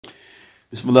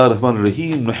Bismillah ar-Rahman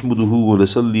ar-Rahim. Nahmaduhu wa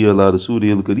nasalli ala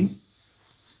Rasulih al-Kareem.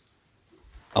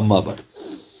 Amma ba'd.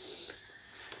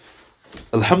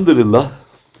 Alhamdulillah.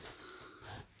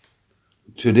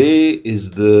 Today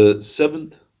is the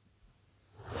 7th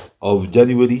of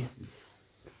January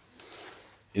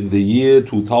in the year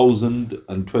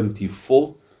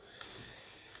 2024.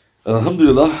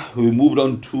 Alhamdulillah, we moved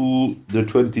on to the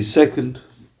 22nd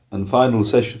and final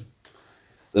session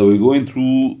that we're going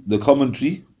through the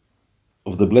commentary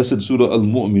of the blessed Surah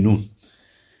Al-Muminoon.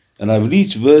 And I've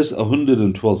reached verse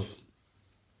 112.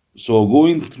 So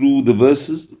going through the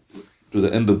verses to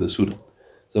the end of the surah.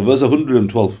 So verse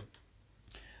 112.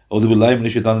 A'udhu billahi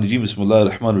minash shaitanir rajeem.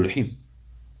 Bismillahir rahmanir rahim.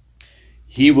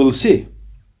 He will say,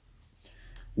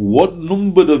 what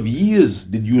number of years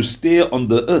did you stay on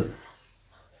the earth?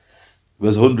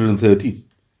 Verse 113.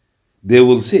 They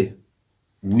will say,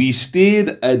 we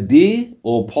stayed a day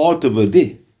or part of a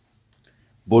day.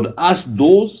 But ask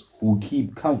those who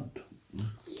keep count.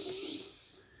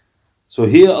 So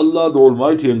here Allah the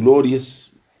Almighty and Glorious,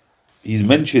 He's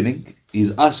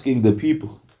asking the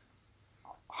people,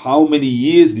 how many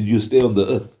years did you stay on the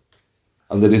earth?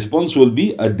 And the response will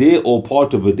be a day or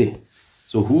part of a day.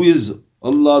 So who is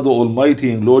Allah the Almighty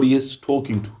and Glorious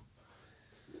talking to?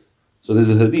 So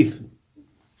there's a hadith.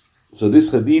 So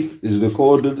this hadith is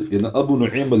recorded in Abu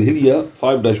Nu'aym al-Hilya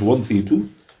 5-132.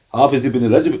 Hafiz ibn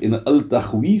Rajab in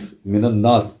Al-Takhweef min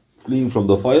al-Nar, fleeing from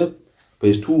the fire,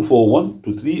 page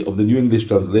 241-3 of the New English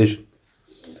Translation.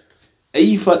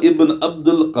 Ayfa ibn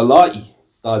Abdul Qala'i,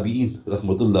 Tabi'in,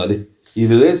 rahmatullah alayh, he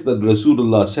relates that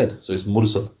Rasulullah said, so it's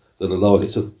Mursal, sallallahu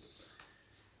alayhi wasallam,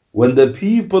 when the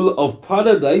people of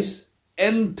paradise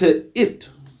enter it,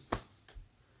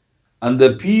 and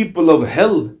the people of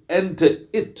hell enter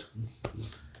it,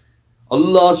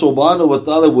 Allah subhanahu wa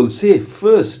ta'ala will say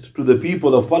first to the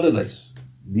people of paradise,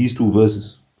 these two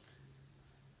verses,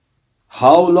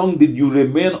 how long did you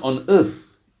remain on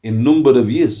earth in number of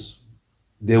years?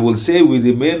 They will say, we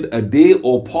remained a day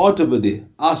or part of a day.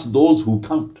 Ask those who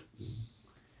count.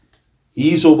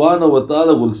 He subhanahu wa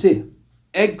ta'ala will say,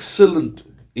 excellent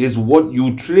is what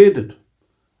you traded,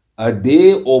 a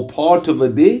day or part of a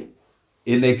day,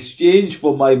 in exchange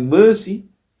for my mercy,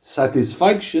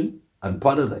 satisfaction, and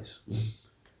paradise.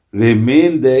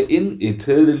 Remain therein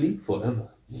eternally forever.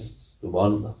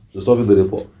 Subhanallah. So stopping the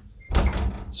report.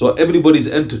 So everybody's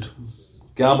entered.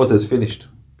 Qiyamah has finished.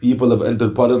 People have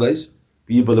entered paradise.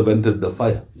 People have entered the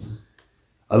fire.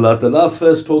 Allah Ta'ala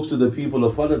first talks to the people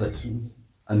of paradise.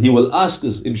 And He will ask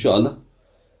us, inshallah,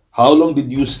 how long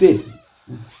did you stay?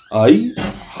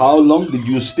 How long did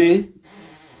you stay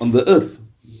on the earth?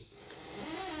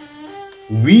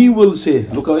 We will say,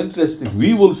 look how interesting,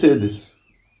 we will say this.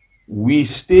 We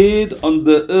stayed on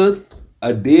the earth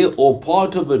a day or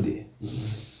part of a day.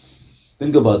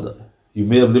 Think about that. You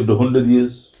may have lived 100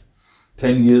 years,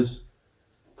 10 years,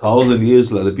 1,000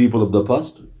 years like the people of the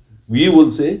past. We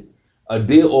will say a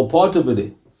day or part of a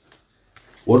day.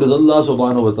 What does Allah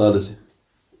subhanahu wa ta'ala say?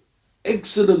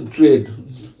 Excellent trade.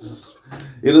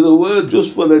 In other words,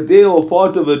 just for a day or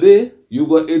part of a day, you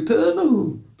got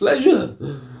eternal pleasure.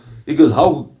 Because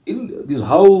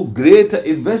how great an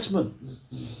investment.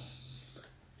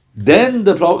 Then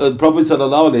the Prophet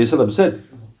ﷺ said,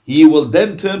 he will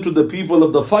then turn to the people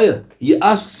of the fire. He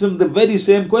asks them the very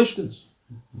same questions.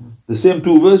 The same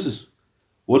two verses.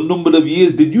 What number of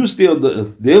years did you stay on the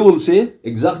earth? They will say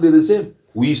exactly the same.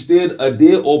 We stayed a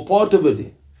day or part of a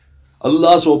day.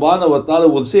 Allah subhanahu wa ta'ala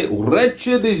will say,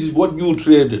 wretched is what you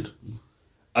traded.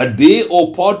 A day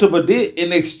or part of a day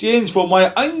in exchange for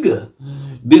my anger,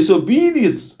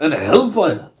 disobedience and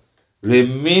hellfire.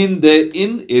 Remain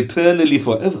therein eternally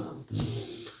forever.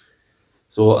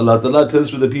 So Allah Ta'ala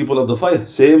turns to the people of the fire.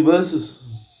 Same verses.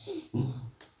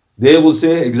 They will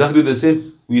say exactly the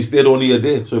same. We stayed only a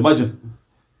day. So imagine,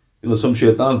 some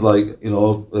shaitans like,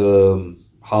 Haman,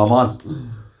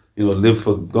 live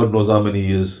for God knows how many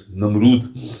years. Namrud.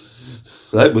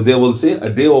 Right? But they will say a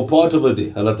day or part of a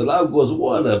day. Allah Ta'ala goes,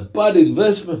 what a bad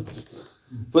investment.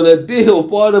 For a day or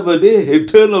part of a day,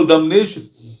 eternal damnation.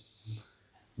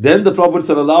 Then the Prophet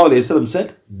ﷺ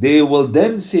said, they will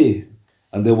then say,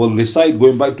 and they will recite,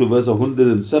 going back to verse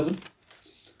 107,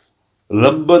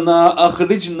 رَبَّنَا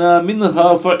أَخْرِجْنَا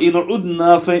مِنْهَا فَإِنْ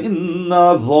عُدْنَا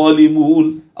فَإِنَّا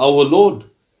ظَالِمُونَ. Our Lord,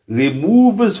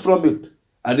 remove us from it.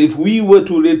 And if we were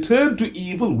to return to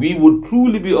evil, we would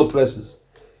truly be oppressors.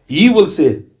 He will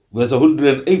say, verse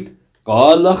 108,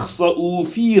 قَالَ اخْسَئُوا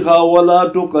فِيهَا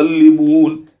وَلَا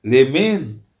تُقَلِّمُونَ.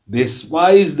 Remain,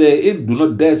 despise therein, do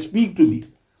not dare speak to me.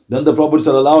 Then the Prophet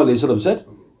ﷺ said,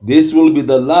 this will be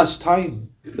the last time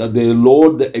that their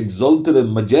Lord, the exalted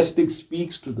and majestic,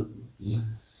 speaks to them.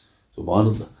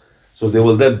 Subhanallah. So they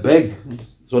will then beg.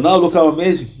 So now look how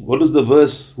amazing. What is the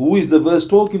verse? Who is the verse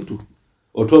talking to?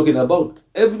 Or talking about?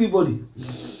 Everybody.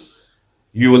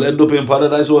 You will end up in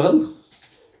paradise or hell.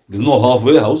 There's no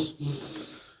halfway house.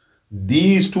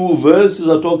 These two verses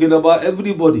are talking about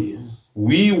everybody.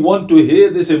 We want to hear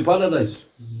this in paradise.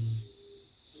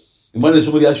 Imagine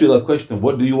somebody asks you that question,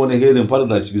 what do you want to hear in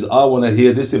paradise? Because I want to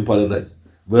hear this in paradise.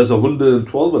 Verse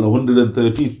 112 and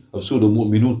 113 of Surah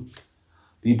Muminoon.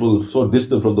 People so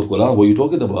distant from the Quran, what are you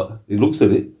talking about? He looks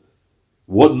at it.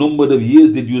 What number of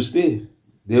years did you stay?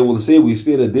 They will say, we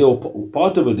stayed a day or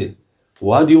part of a day.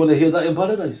 Why do you want to hear that in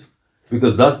paradise?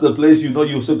 Because that's the place you know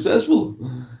you're successful.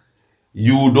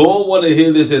 You don't want to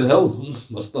hear this in hell.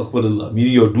 Astaghfirullah,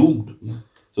 meaning you're doomed.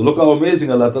 So look how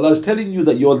amazing Allah Ta'ala is telling you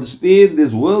that your stay in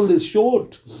this world is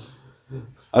short.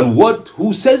 And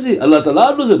who says it? Allah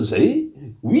Ta'ala doesn't say it.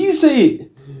 We say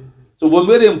it. So when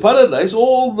we're in paradise,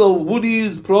 all the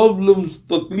worries, problems,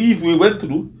 taklif we went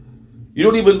through, you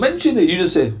don't even mention it. You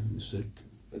just say,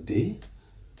 a day?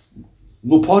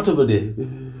 No part of a day.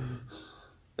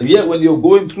 And yet when you're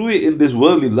going through it in this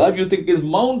worldly life, you think it's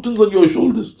mountains on your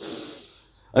shoulders.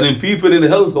 And in people in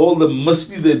hell, all the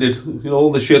masti they did,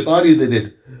 all the shaitani they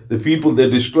did, the people they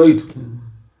destroyed,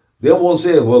 they won't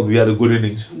say, well, we had a good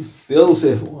innings. They'll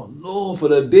say, oh no,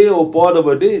 for a day or part of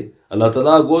a day, Allah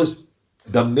Ta'ala goes,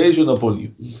 damnation upon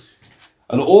you.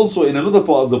 And also in another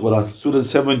part of the Quran, Surah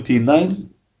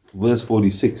 79, verse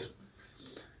 46.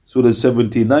 Surah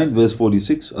 79, verse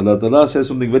 46, Allah Ta'ala says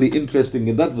something very interesting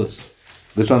in that verse.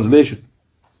 The translation.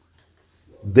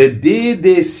 The day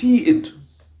they see it,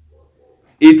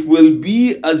 it will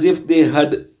be as if they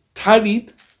had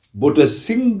tarried but a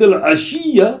single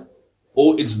ashiyah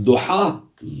or its duha.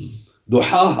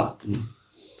 Duhaha.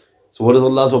 So what does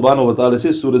Allah subhanahu wa ta'ala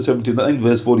say? Surah 79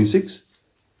 verse 46.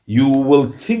 You will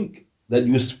think that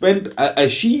you spent a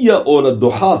ashiyah or a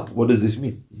duha. What does this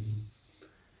mean?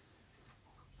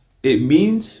 It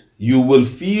means you will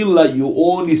feel like you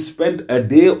only spent a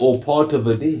day or part of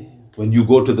a day when you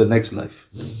go to the next life.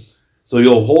 So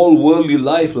your whole worldly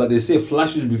life, like they say,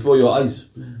 flashes before your eyes.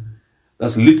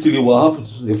 That's literally what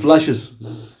happens. It flashes.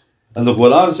 And the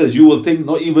Quran says you will think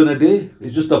not even a day.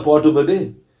 It's just a part of a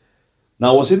day.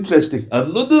 Now what's interesting,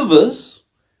 another verse,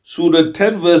 Surah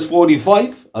 10 verse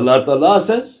 45, Allah Ta'ala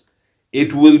says,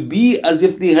 it will be as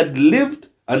if they had lived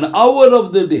an hour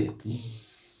of the day.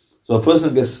 So a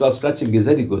person starts scratching his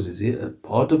head, he goes, is it a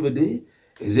part of a day?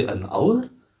 Is it an hour?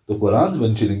 The Quran's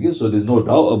mentioning it, so there's no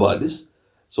doubt about this.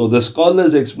 So the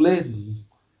scholars explain,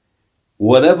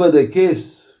 whatever the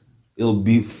case, it'll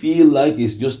feel like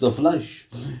it's just a flash.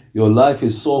 Your life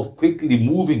is so quickly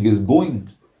moving, is going.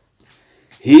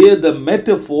 Here the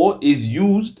metaphor is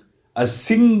used a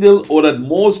single or at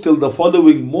most till the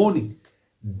following morning.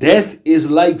 Death is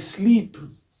like sleep.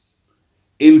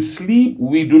 In sleep,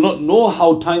 we do not know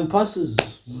how time passes.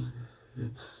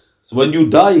 So when you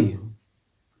die,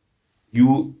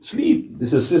 you sleep.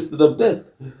 This is system of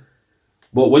death.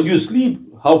 But when you sleep,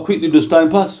 how quickly does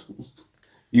time pass?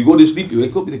 You go to sleep, you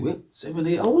wake up, you think, well,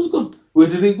 7-8 hours gone. Where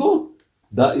did it go?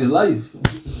 That is life.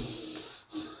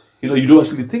 You don't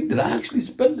actually think, did I actually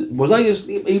spend it? Was I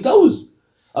asleep 8 hours?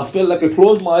 I felt like I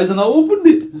closed my eyes and I opened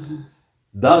it.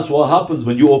 That's what happens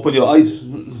when you open your eyes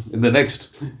in the next.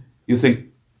 You think,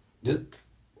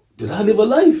 did I live a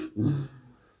life?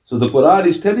 So the Quran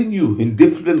is telling you in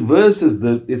different verses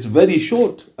that it's very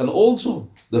short. And also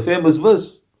the famous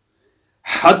verse,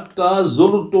 Hatta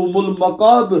zurtumul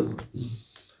maqabir.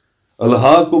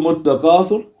 Alhaakumut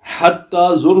takathur.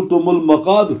 Hatta zurtumul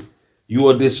maqabir. You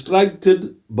are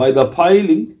distracted by the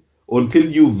piling until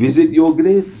you visit your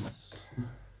graves.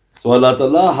 So Allah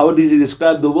Ta'ala, how does He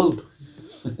describe the world?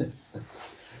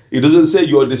 He doesn't say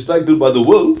you are distracted by the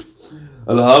world.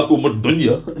 Alhaakumut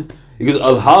dunya. He goes,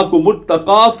 Alhaakumut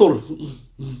takathur.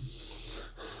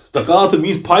 Takathur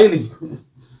means piling.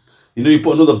 You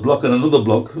put another block and another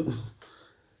block.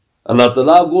 Allah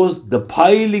Ta'ala goes, the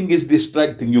piling is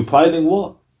distracting you. Piling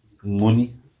what?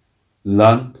 Money,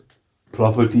 land,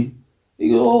 property.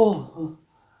 You go, oh,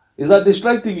 is that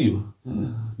distracting you?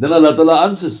 Then Allah Ta'ala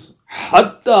answers,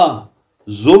 Hatta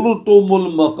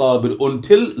zurtumul maqabir.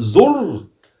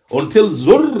 Until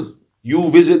zur, you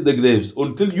visit the graves.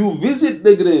 Until you visit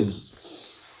the graves.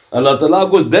 Allah Ta'ala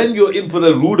goes, then you're in for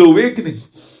a rude awakening.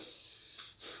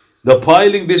 The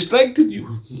piling distracted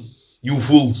you. You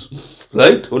fools.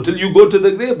 Right? Until you go to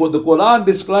the grave. But the Quran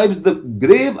describes the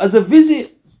grave as a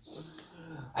visit.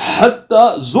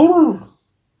 Hatta zur.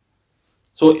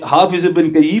 So Hafiz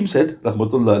ibn Qayyim said,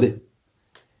 Rahmatullah alayh,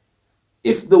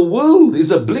 if the world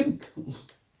is a blink,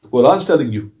 the Quran's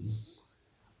telling you,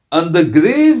 and the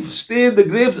grave, stay in the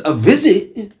graves a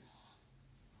visit,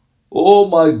 Oh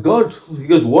my God. He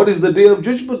goes, what is the day of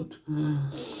judgment?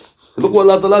 Look what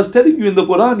Allah Ta'ala is telling you in the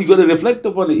Quran. You got to reflect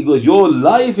upon it. He goes, your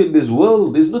life in this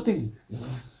world is nothing.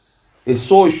 It's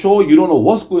so short, you don't know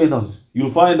what's going on. You'll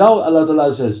find out, Allah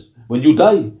Ta'ala says, when you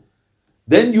die.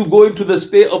 Then you go into the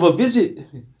state of a visit.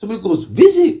 Somebody goes,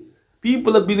 visit?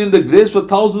 People have been in the graves for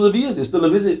thousands of years. It's still a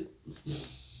visit.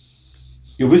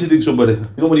 You're visiting somebody. You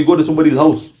know, when you go to somebody's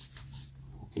house.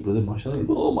 Okay, brother, mashallah.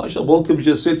 Oh, mashallah. Welcome.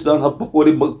 Just sit down, have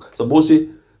pakori, samosa.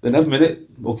 The next minute,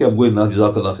 okay, I'm going now.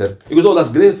 Jazakallah khair. He goes, oh, that's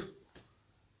grave.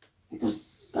 He goes,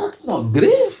 that's not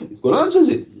grave. Quran says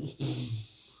it.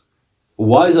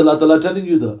 Why is Allah Ta'ala telling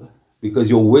you that? Because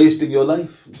you're wasting your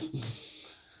life.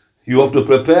 You have to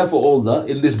prepare for all that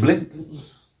in this blink.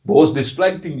 What's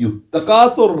distracting you?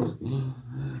 Takathur.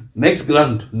 Next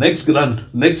grant, next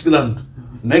grant, next grant,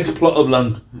 next plot of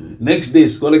land, next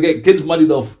this. Gotta get kids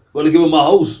married off. Gotta give them a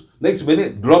house. Next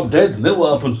minute, drop dead. Then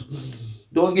what happens?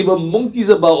 Don't give a monkeys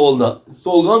about all that. It's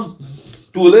all gone.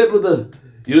 Too late, brother.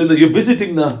 You're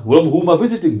visiting now. Who am I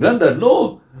visiting? Granddad?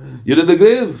 No. You're in the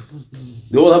grave.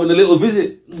 They're all having a little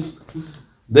visit.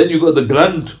 Then you got the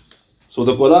grant. So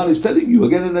the Quran is telling you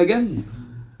again and again.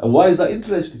 And why is that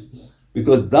interesting?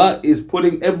 Because that is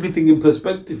putting everything in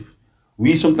perspective.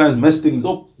 We sometimes mess things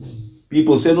up.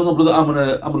 People say, no, brother, I'm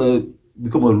gonna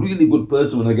become a really good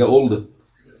person when I get older.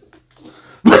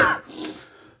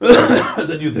 And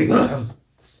then you think,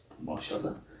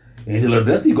 mashallah, angel of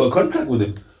death, you got a contract with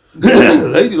him.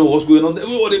 Right? You know what's going on there?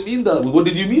 What do you mean that? What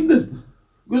did you mean then?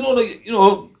 You know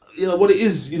what it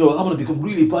is, I'm gonna become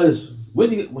really pious.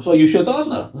 So you shaitan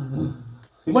now.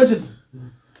 Imagine.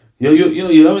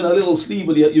 You're having a little sleep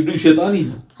and you do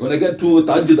shaitani. When I get to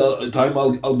tahajjud time,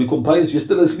 I'll become pious. You're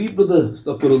still asleep, brother.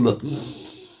 Astaghfirullah.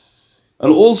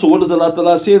 And also, what does Allah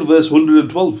Ta'ala say in verse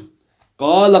 112?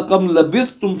 قَالَ كَمْ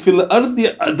لَبِثْتُمْ فِي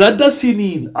الْأَرْضِ عَدَدَ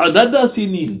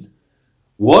سِنِينَ.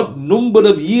 What number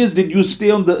of years did you stay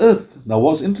on the earth? Now,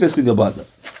 what's interesting about that?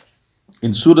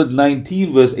 In Surah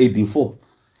 19, verse 84.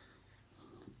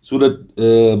 Surah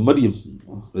Maryam,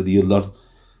 radiyallahu.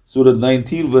 Surah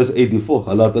 19, verse 84.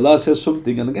 Allah Ta'ala says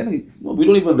something, and again, we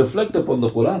don't even reflect upon the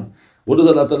Quran. What does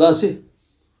Allah Ta'ala say?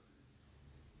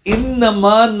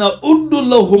 إِنَّمَا نَعُدُّ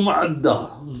لَهُمْ عَدًّا.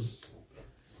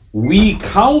 We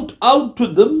count out to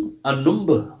them a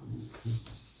number.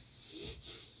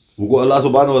 Allah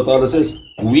Subhanahu wa Ta'ala says,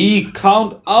 we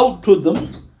count out to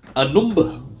them a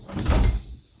number.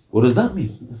 What does that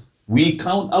mean? We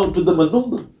count out to them a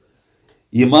number.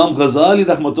 Imam Ghazali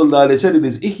rahmatullah alayhi said in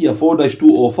his Ihya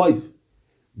 4-205,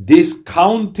 this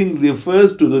counting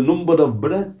refers to the number of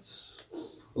breaths.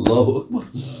 Allahu Akbar.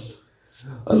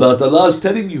 Allah Ta'ala is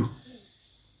telling you,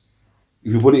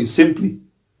 if you put it simply,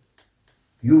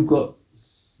 you've got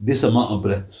this amount of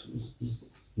breaths.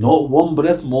 Not one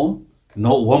breath more,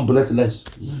 not one breath less.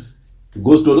 It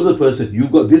goes to another person,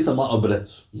 you've got this amount of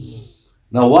breaths.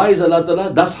 Now why is Allah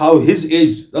Ta'ala? That's how his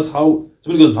age, that's how,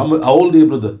 somebody goes, how old are you,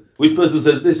 brother? Which person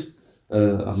says this?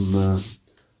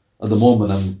 At the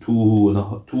moment, I'm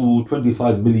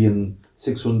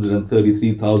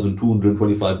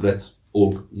 225,633,225 breaths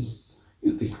old.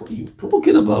 You think, what are you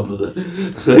talking about, brother?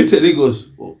 Right? And he goes,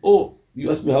 oh, you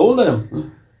asked me how old I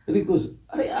am? And he goes,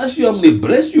 I asked you how many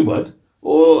breasts you've had.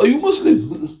 Oh, are you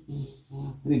Muslim?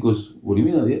 And he goes, what do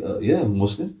you mean? Yeah, I'm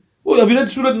Muslim. Oh, have you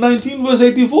read Surah 19, verse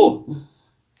 84?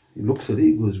 He looks at it,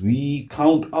 he goes, we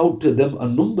count out to them a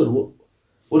number.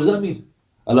 What does that mean?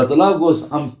 Allah Ta'ala goes,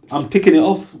 I'm ticking it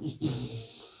off.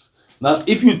 Now,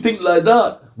 if you think like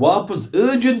that, what happens?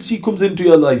 Urgency comes into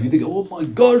your life. You think, oh my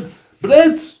God,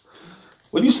 breaths.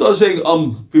 When you start saying,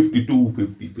 I'm 52,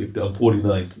 50, I'm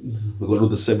 49, we've got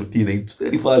another 17,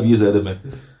 35 years ahead of me.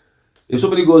 If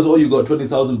somebody goes, oh, you got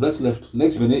 20,000 breaths left,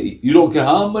 next minute, you don't care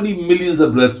how many millions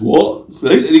of breaths, what?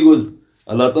 Right? And he goes,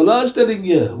 Allah Ta'ala is telling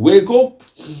you, wake up.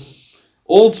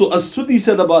 Also, As-Sudi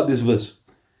said about this verse,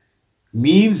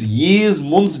 means years,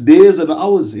 months, days, and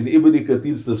hours in Ibn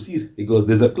Kathir's tafsir. He goes,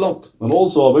 there's a clock. And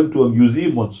also, I went to a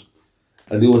museum once,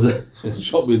 and there was a,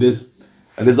 showed me this,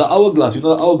 and there's an hourglass, you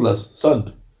know the hourglass,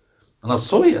 sun. And I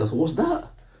saw it, I said, what's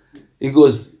that? He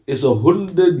goes, it's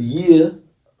 100-year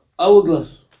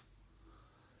hourglass.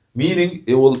 Meaning,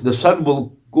 the sun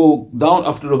will go down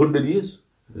after 100 years.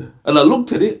 And I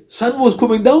looked at it, sun was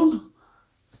coming down.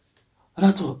 And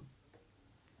I thought,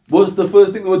 what's the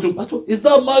first thing I went to? I thought, is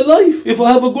that my life if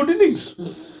I have a good innings?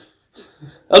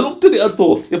 I looked at it, I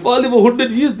thought, if I live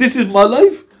 100 years, this is my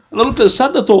life. And I looked at the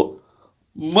sun, I thought,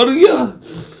 Maria.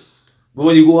 But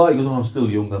when you go out, you go, oh, I'm still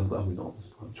young, I'm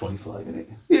 25, innit?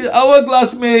 Yeah,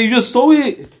 hourglass, man, you just saw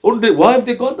it. Why have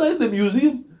they got that in the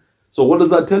museum? So what does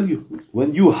that tell you?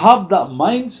 When you have that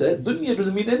mindset, dunya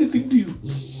doesn't mean anything to you.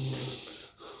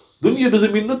 dunya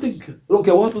doesn't mean nothing.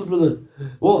 Okay, what happens, brother?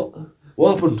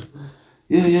 What happened?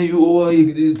 Yeah,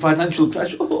 you financial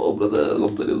crash. Oh, brother,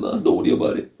 alhamdulillah, don't worry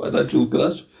about it. Financial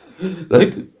crash.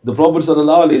 Right? The Prophet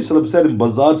ﷺ said in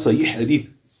Bazaar Sahih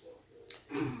Hadith,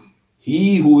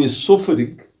 he who is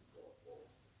suffering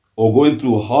or going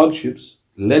through hardships,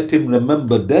 let him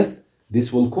remember death,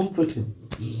 this will comfort him.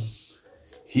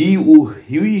 He who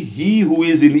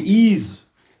is in ease,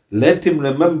 let him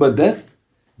remember death,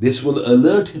 this will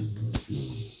alert him.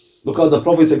 Look how the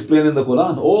Prophet explained in the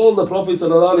Quran. All the Prophet is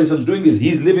doing is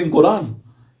he's living Quran.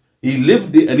 He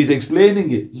lived it and he's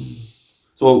explaining it.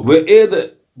 So we're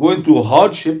either going through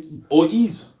hardship or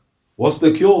ease. What's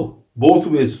the cure? Both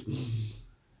ways.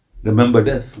 Remember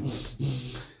death.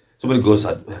 Somebody goes,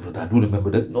 brother, I do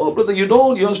remember death. No, brother, you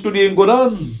don't. You're studying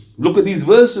Quran. Look at these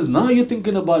verses. Now you're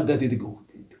thinking about death. You go,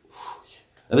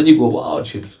 and then you go,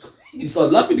 hardships. You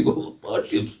start laughing. You go,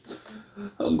 hardships.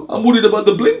 I'm worried about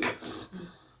the blink.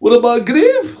 What about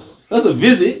grave? That's a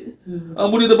visit.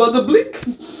 I'm worried about the blink.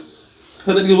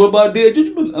 And then you go, what about day of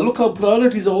judgment? And look how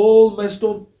priorities are all messed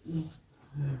up.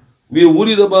 We are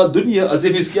worried about dunya as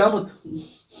if it's Qiyamah.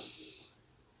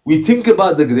 We think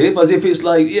about the grave as if it's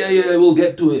like, yeah, we'll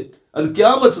get to it. And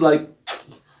Qiyamah's like,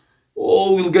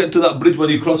 oh, we'll get to that bridge when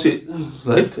you cross it.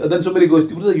 Right? And then somebody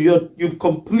goes, you've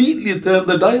completely turned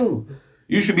the dial.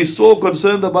 You should be so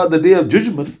concerned about the day of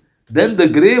judgment. Then the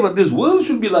grave and this world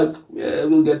should be like, yeah,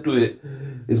 we'll get to it.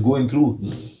 It's going through.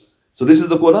 So this is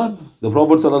the Quran. The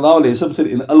Prophet ﷺ said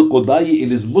in Al-Qudai, in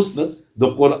his Musnad,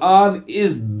 the Quran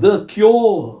is the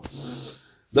cure.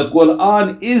 The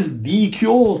Quran is the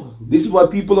cure. This is why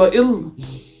people are ill.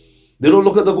 They don't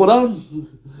look at the Quran.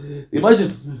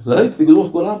 Imagine, right? Because what's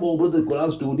Quran? Oh, brother,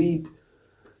 Quran's too deep.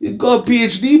 You got a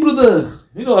PhD, brother.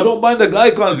 I don't mind a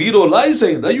guy can't read or lie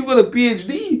saying that. You got a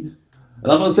PhD.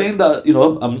 And I'm not saying that,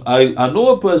 I know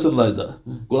a person like that.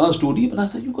 Quran's too deep. And I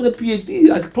said, you got a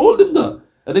PhD. I told him that.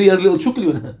 And then he had a little chuckle.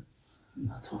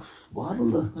 I thought,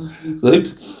 subhanallah. Right?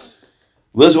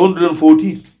 Verse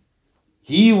 114.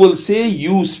 He will say,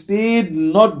 you stayed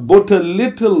not but a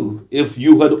little if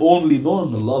you had only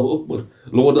known. Allahu Akbar.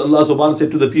 Look what Allah subhanahu wa ta'ala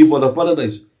said to the people of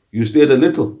paradise. You stayed a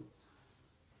little.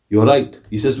 You're right.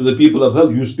 He says to the people of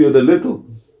hell, you stayed a little.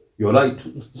 You're right.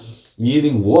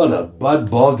 Meaning, what a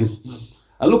bad bargain.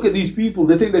 And look at these people.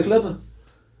 They think they're clever.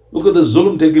 Look at the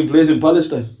zulm taking place in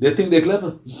Palestine. They think they're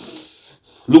clever.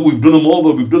 Look, we've done them over.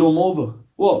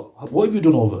 What have you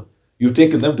done over? You've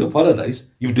taken them to paradise.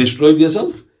 You've destroyed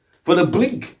yourself. For a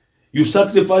blink, you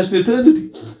sacrificed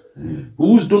eternity.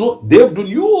 They've done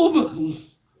you over.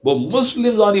 But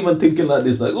Muslims aren't even thinking like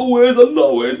this. Like, oh, where's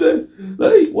Allah? Where's it?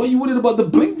 Right? What are you worried about the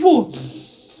blink for?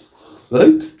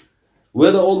 Right?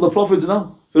 Where are all the prophets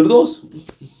now? Firdaus?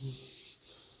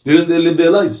 Didn't they live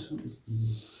their lives?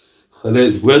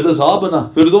 Where's the Sahaba now?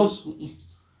 Firdaus?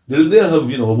 Didn't they have,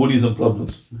 worries and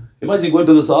problems? Imagine going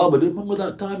to the Sahaba. Remember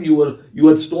that time you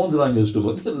had stones around your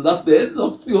stomach? They laughed their heads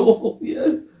off. Oh, yeah.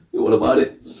 What about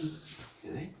it?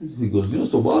 He goes,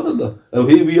 subhanallah.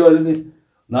 And here we are in it.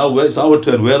 Now it's our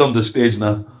turn. We're on the stage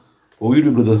now. What are you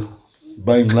doing, brother?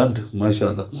 Buying land,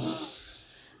 mashallah.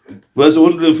 Verse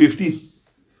 115.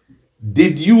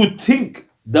 Did you think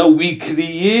that we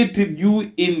created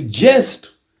you in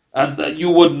jest and that you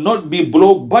would not be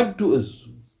brought back to us?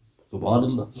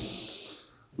 Subhanallah.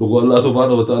 Look what Allah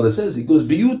subhanahu wa ta'ala says. He goes,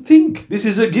 do you think this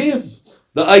is a game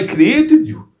that I created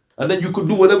you and then you could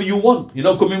do whatever you want? You're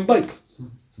not coming back.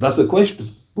 So that's a question.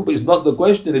 But it's not the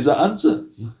question, it's an answer.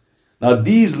 Now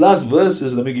these last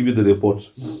verses, let me give you the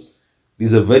reports.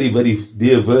 These are very, very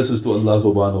dear verses to Allah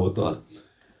subhanahu wa ta'ala.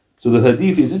 So the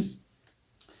hadith is in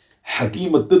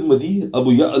Hakim al-Tirmidhi,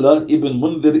 Abu Ya'la, Ibn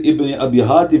Mundhir, Ibn Abi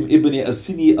Hatim, Ibn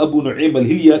As-Sini, Abu Nu'aym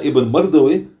al-Hilya, Ibn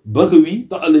Mardawi, Baghawi,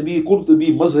 Ta'alabi,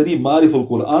 Qurtubi, Mazhari, Ma'arif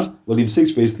al-Quran, volume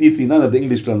 6, page 339 of the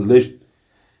English translation.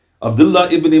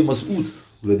 Abdullah ibn Masood,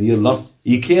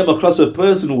 he came across a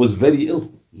person who was very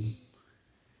ill.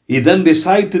 He then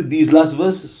recited these last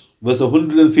verses, verse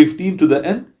 115 to the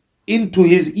end, into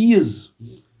his ears.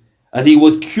 And he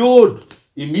was cured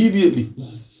immediately.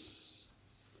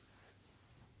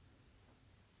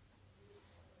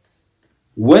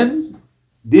 When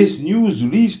this news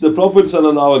reached the Prophet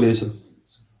ﷺ,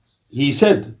 he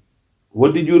said,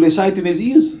 what did you recite in his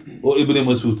ears, O Ibn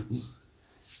Masood?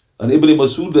 And Ibn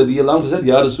Masood said,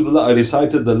 Ya Rasulullah, I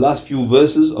recited the last few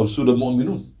verses of Surah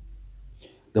Muminoon.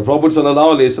 The Prophet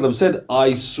ﷺ said,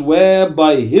 I swear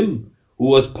by him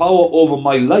who has power over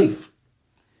my life,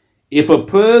 if a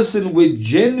person with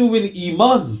genuine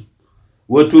iman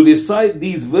were to recite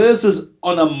these verses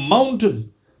on a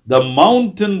mountain, the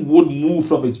mountain would move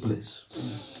from its place.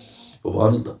 So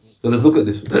let's look at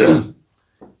this.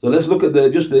 So let's look at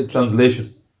just the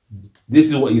translation. This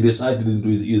is what he recited into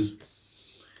his ears.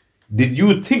 Did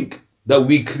you think that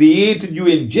we created you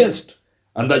in jest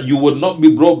and that you would not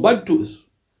be brought back to us?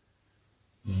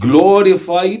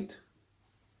 Glorified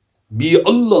be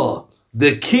Allah,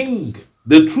 the King,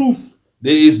 the truth.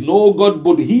 There is no God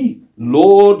but He,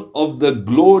 Lord of the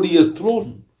glorious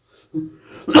throne.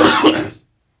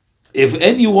 If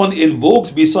anyone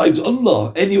invokes besides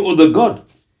Allah any other God,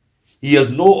 he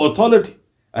has no authority,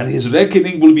 and his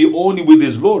reckoning will be only with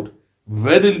his Lord.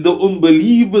 Verily the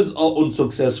unbelievers are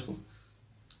unsuccessful.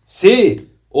 Say,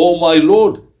 O my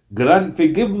Lord, grant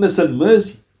forgiveness and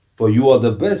mercy, for you are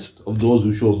the best of those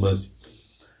who show mercy.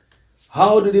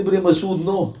 How did Ibn Masood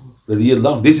know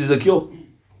that this is a cure?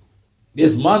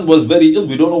 This man was very ill.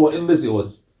 We don't know what illness it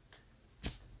was.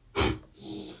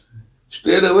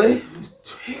 Straight away,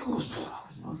 he goes,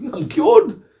 I'm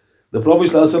cured. The Prophet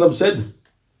ﷺ said,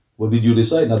 what did you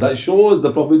recite? Now that shows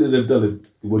the Prophet didn't tell him.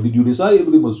 What did you recite,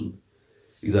 Ibn Masood?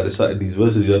 He said, I recited these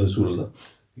verses, Ya Rasulullah.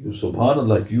 He goes,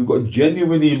 Subhanallah, if you got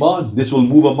genuine iman, this will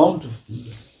move a mountain.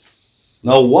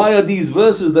 Now why are these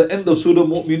verses the end of Surah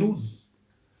Muminoon?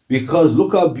 Because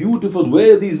look how beautiful,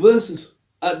 where are these verses?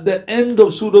 At the end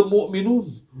of Surah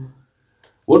Muminoon.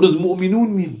 What does Muminoon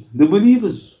mean? The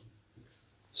believers.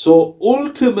 So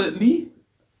ultimately,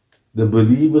 the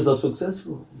believers are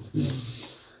successful.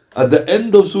 At the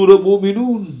end of Surah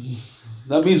Muminoon,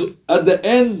 that means at the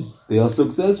end, they are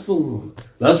successful.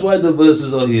 That's why the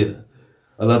verses are here.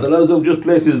 Allah Ta'ala doesn't just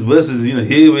place his verses,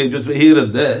 here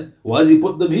and there. Why does he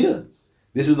put them here?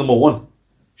 This is number one.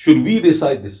 Should we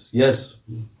recite this? Yes.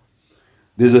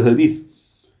 There's a hadith.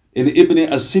 In Ibn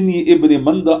As-Sinni, Ibn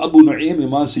Manda, Abu Nu'aym,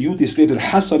 Imam Suyuti stated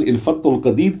Hasan al-Fath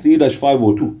al-Qadir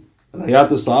 3-502.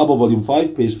 Hayat al-Sahaba, volume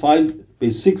 5, page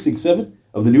 667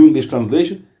 of the New English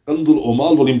Translation. Kanzul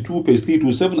Umal, volume 2, page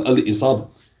 327, Al-Isaba.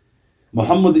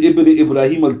 Muhammad ibn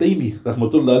Ibrahim al-Taymi,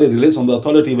 rahmatullah alayhi, relates on the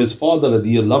authority of his father,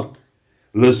 radiyallahu.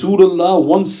 Rasulullah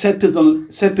once set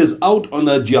us out on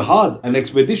a jihad, an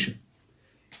expedition.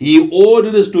 He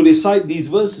ordered us to recite these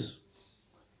verses.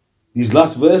 These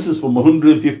last verses from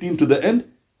 115 to the end,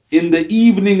 in the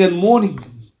evening and morning.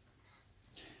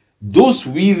 Thus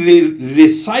we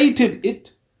recited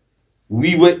it,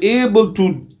 we were able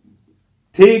to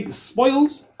take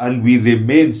spoils and we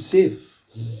remained safe.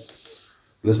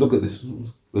 Let's look at this.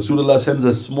 Rasulullah sends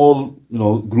a small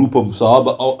group of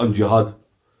Sahaba out on jihad.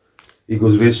 He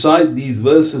goes, recite these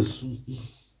verses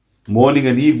morning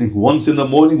and evening, once in the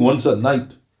morning, once at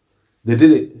night. They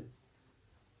did it.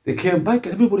 They came back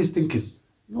and everybody's thinking,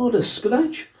 not a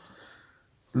scratch.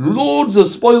 Loads of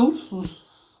spoils.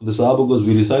 The Sahaba goes,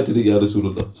 we recited it, Ya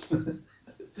Rasulullah.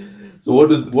 So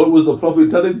what was the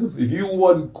Prophet telling them? If you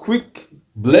want quick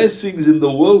blessings in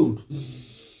the world,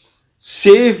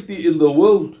 safety in the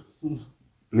world,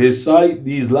 recite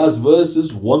these last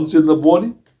verses once in the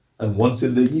morning and once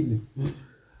in the evening.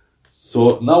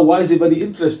 So now why is it very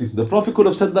interesting? The Prophet could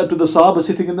have said that to the Sahaba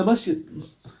sitting in the masjid.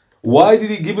 Why did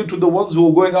he give it to the ones who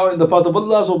are going out in the path of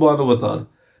Allah subhanahu wa ta'ala?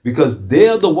 Because they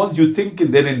are the ones you're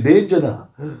thinking they're in danger now.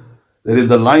 They're in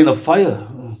the line of fire.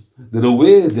 They're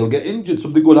away, they'll get injured,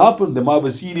 something could happen, they might have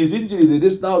a serious injury, they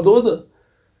this, now, the other.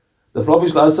 The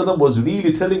Prophet ﷺ was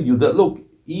really telling you that, look,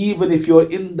 even if you're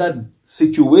in that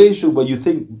situation where you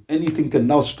think anything can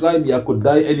now strike me, I could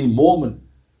die any moment,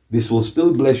 this will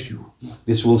still bless you.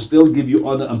 This will still give you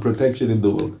honor and protection in the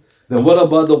world. Then what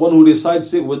about the one who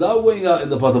recites it without going out in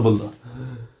the path of Allah?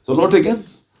 So note again,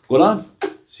 Quran,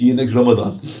 see you next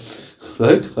Ramadan.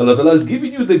 Right? Allah Ta'ala is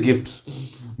giving you the gifts.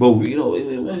 But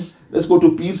let's go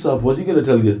to Pir Sahib. What's he going to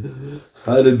tell you?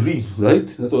 I had a dream, right?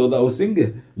 That's what I was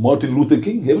thinking. Martin Luther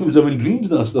King, everybody's having dreams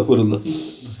now, astaghfirullah.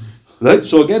 Right?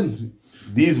 So again,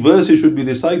 these verses should be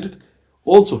recited.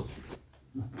 Also,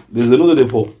 there's another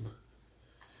report.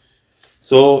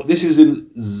 So this is in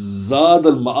Zad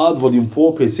al-Ma'ad, volume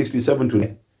 4, page 67 to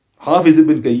 9. Hafiz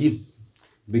ibn Qayyim,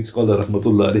 big scholar,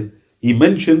 rahmatullah alayh, he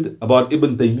mentioned about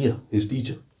Ibn Taymiyyah, his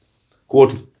teacher,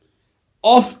 quoting,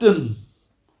 often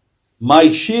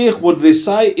my sheikh would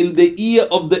recite in the ear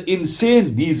of the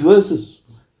insane these verses.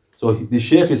 So the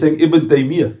sheikh is saying Ibn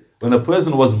Taymiyyah, when a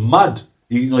person was mad,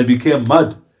 he became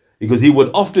mad, because he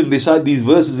would often recite these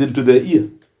verses into their ear.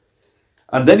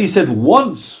 And then he said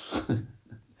once,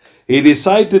 he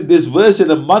recited this verse in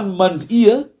a madman's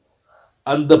ear,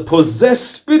 and the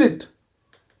possessed spirit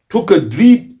took a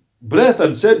deep breath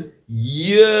and said,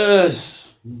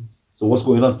 yes. So what's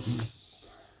going on?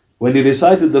 When he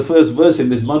recited the first verse in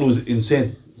this man who's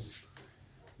insane,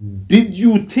 did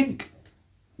you think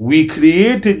we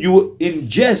created you in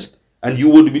jest and you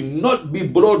would not be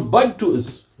brought back to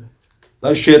us?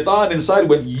 That shaitan inside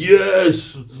went,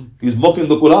 yes, he's mocking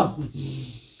the Quran.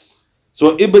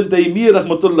 So Ibn Taymiyyah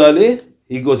rahmatullah alayh,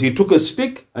 he goes, he took a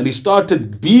stick and he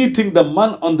started beating the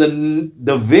man on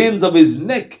the veins of his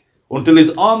neck until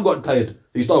his arm got tired.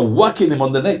 He started whacking him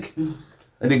on the neck.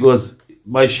 And he goes,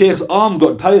 my sheikh's arms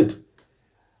got tired.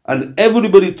 And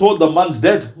everybody thought the man's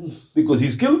dead because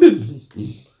he's killed him.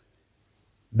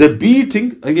 The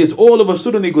beating, against all of a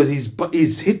sudden he goes,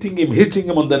 he's hitting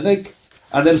him on the neck.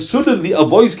 And then suddenly a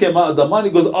voice came out of the man.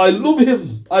 He goes, I love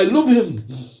him. I love him.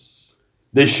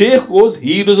 The sheikh goes,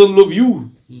 he doesn't love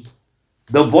you.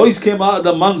 The voice came out of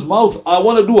the man's mouth. I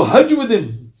want to do Hajj with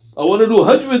him. I want to do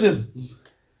Hajj with him.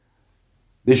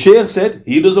 The sheikh said,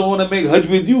 he doesn't want to make Hajj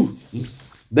with you.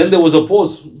 Then there was a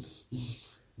pause.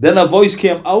 Then a voice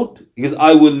came out. He goes,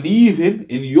 I will leave him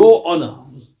in your honor.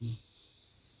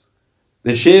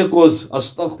 The Shaykh goes,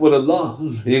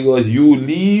 Astaghfirullah. He goes, you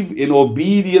leave in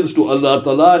obedience to Allah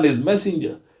Ta'ala and His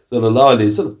Messenger. Sallallahu Alaihi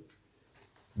Wasallam.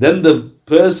 Then the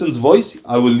person's voice,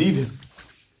 I will leave him.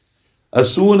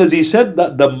 As soon as he said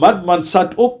that, the madman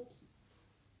sat up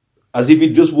as if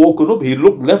he'd just woken up. He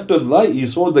looked left and right. He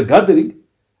saw the gathering.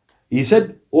 He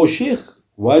said, oh Shaykh,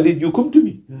 why did you come to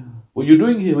me? What are you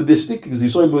doing here with this stick? Because he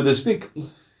saw him with a stick.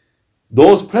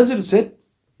 Those present said,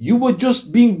 you were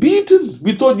just being beaten.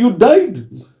 We thought you died.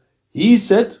 He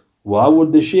said, why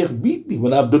would the Shaykh beat me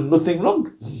when I've done nothing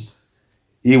wrong?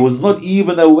 He was not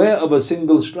even aware of a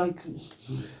single strike.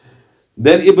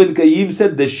 Then Ibn Qayyim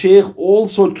said the Shaykh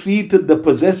also treated the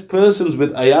possessed persons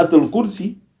with Ayatul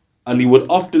Kursi, and he would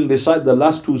often recite the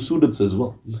last two surahs as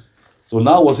well. So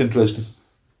now what's interesting?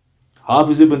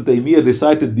 Hafiz Ibn Taymiyyah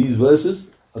recited these verses,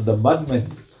 and the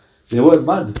madmen, they weren't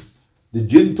mad. The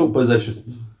jinn took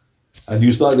possession. And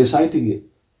you start reciting it.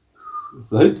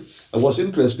 Right? And what's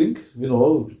interesting,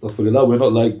 astaghfirullah, we're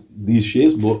not like these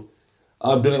sheikhs, but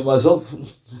I've done it myself.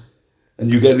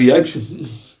 And you get reaction.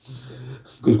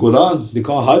 Because Quran, they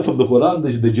can't hide from the Quran,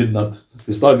 the jinnat.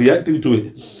 They start reacting to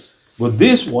it. But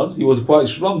this one, he was quite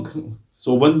strong.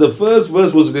 So when the first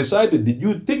verse was recited, did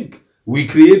you think we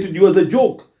created you as a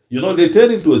joke? You're not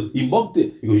returning to us. He mocked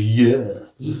it. He goes, yeah.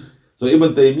 So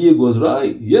Ibn Taymiyyah goes,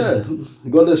 right, yeah. He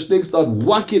got a stick, start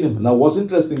whacking him. Now what's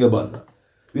interesting about that?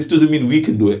 This doesn't mean we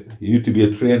can do it. You need to be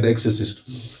a trained exorcist.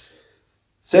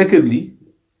 Secondly,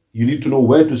 you need to know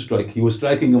where to strike. He was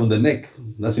striking him on the neck.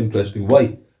 That's interesting.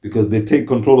 Why? Because they take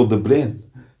control of the brain.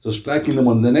 So striking them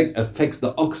on the neck affects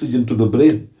the oxygen to the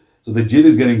brain. So the jinn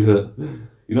is getting hurt.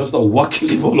 Start whacking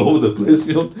him all over the place,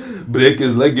 break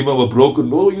his leg, give him a broken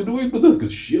nose. You do it with that.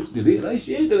 Because Sheikh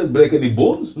didn't break any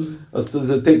bones. That's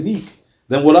a technique.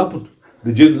 Then what happened?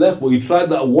 The jinn left, but he tried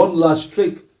that one last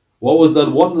trick. What was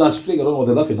that one last trick? I don't know what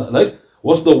they're laughing at, right?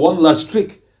 What's the one last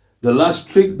trick? The last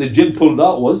trick the jinn pulled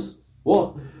out was,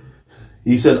 what?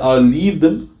 He said, I'll leave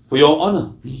them for your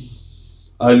honor.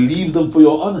 I'll leave them for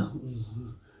your honor.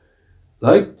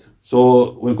 Right?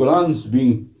 So when Quran's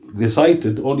being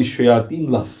recited, only shayateen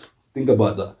laugh. Think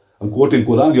about that. I'm quoting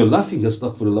Quran, you're laughing,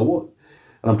 astaghfirullah what?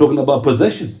 And I'm talking about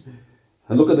possession.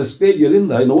 And look at the state you're in,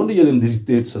 right? No wonder you're in these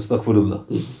states,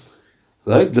 astaghfirullah.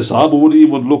 Right? The Sahaba wouldn't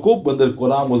even look up when the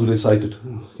Quran was recited.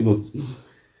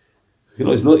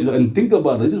 It's not, and think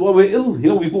about it. This is why we're ill.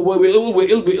 We go, we're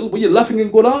ill, but you're laughing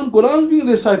in Quran. Quran's being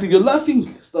recited, you're laughing.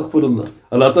 Astaghfirullah.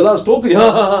 Allah Ta'ala's talking.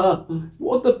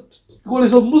 What the? You call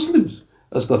yourself Muslims.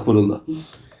 Astaghfirullah.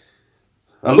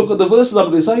 And look at the verses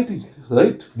I'm reciting,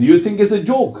 right? Do you think it's a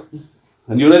joke?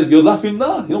 And you're laughing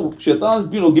now. Shaitan's,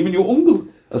 giving you ungle.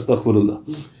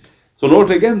 Astaghfirullah. So note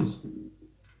again,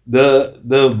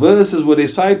 the verses were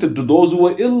recited to those who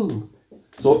were ill.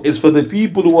 So it's for the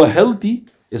people who are healthy,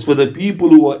 it's for the people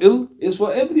who are ill, it's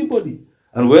for everybody.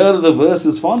 And where are the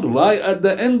verses found? Right at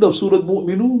the end of Surah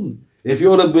Muminoon. If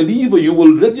you're a believer, you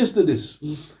will register this.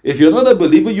 If you're not a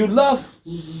believer, you laugh.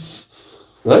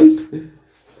 Right?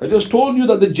 I just told you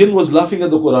that the jinn was laughing at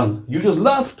the Quran. You just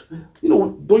laughed.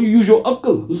 Don't you use your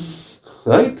akal?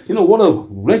 Right? What a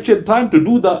wretched time to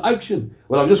do that action.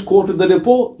 Well, I've just quoted the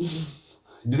report. Do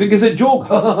you think it's a joke?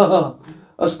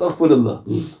 Astaghfirullah.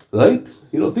 Right?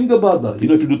 Think about that. If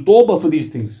you do tawbah for these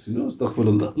things,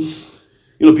 astaghfirullah.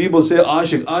 People say,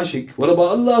 ashik. What about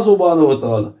Allah subhanahu wa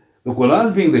ta'ala? The Quran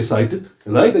is being recited,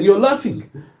 right? And you're laughing.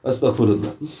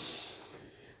 Astaghfirullah.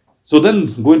 So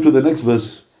then, going to the next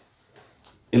verse.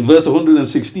 In verse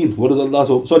 116, what does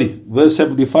verse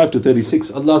 75 to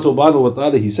 36, Allah subhanahu wa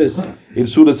ta'ala, He says, in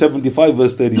Surah 75,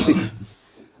 verse 36,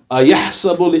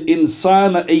 أَيَحْسَبُ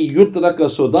الْإِنسَانَ أَن يُتْرَكَ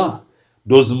صَدًى.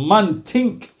 Does man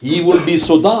think he will be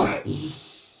soda?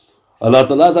 Allah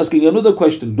Ta'ala is asking another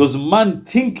question. Does man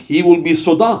think he will be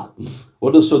soda?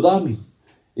 What does soda mean?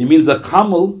 It means a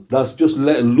camel that's just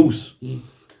let loose.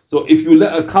 So if you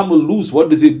let a camel loose, what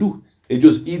does it do? It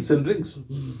just eats and drinks.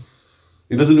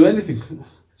 It doesn't do anything.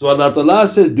 So Allah Ta'ala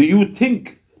says,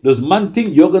 does man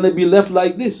think you're going to be left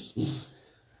like this?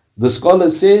 The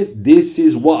scholars say this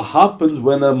is what happens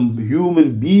when a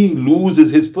human being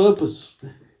loses his purpose.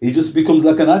 He just becomes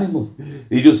like an animal.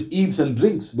 He just eats and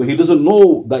drinks, but he doesn't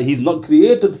know that he's not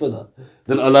created for that.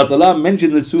 Then Allah Ta'ala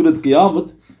mentioned in Surah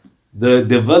Qiyamah the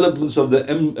developments of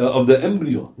the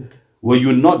embryo. Were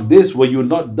you not this? Were you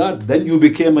not that? Then you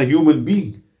became a human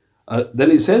being.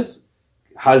 Then it says,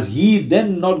 has he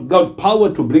then not got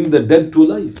power to bring the dead to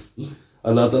life?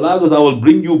 Allah Ta'ala goes, I will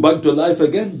bring you back to life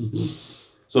again.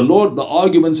 So Lord, the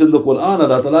arguments in the Quran,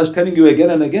 Allah Ta'ala is telling you again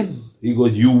and again. He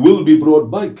goes, you will be brought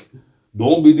back.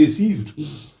 Don't be deceived.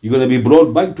 You're going to be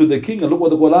brought back to the king. And look what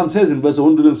the Quran says in verse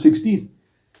 116.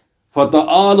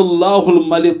 فَتَعَالَ اللَّهُ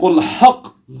الْمَلِكُ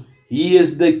الْحَقِّ. He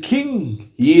is the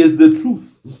king. He is the truth.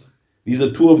 These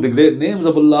are two of the great names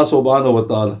of Allah subhanahu wa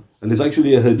ta'ala. And it's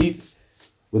actually a hadith.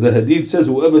 Where the hadith says,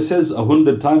 whoever says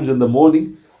 100 times in the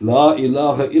morning, La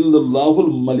ilaha illallah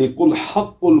al-malikul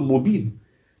haqqul mubin,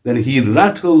 then he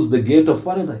rattles the gate of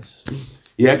paradise.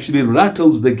 He actually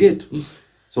rattles the gate.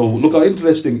 So look how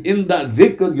interesting. In that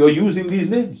dhikr, you're using these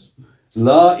names.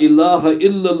 La ilaha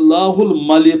illallah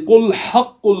al-malikul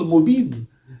haqqul mubin.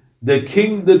 The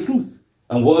king, the truth.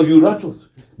 And what have you rattled?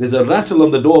 There's a rattle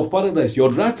on the door of paradise. You're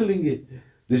rattling it.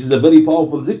 This is a very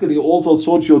powerful zikr. It also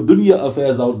sorts your dunya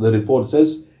affairs out, the report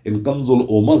says, in Kanzul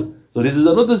Omal. So this is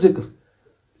another zikr.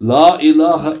 La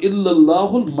ilaha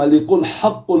illallah malikul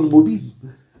haqqul mubin.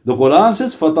 The Quran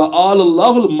says, Fata'al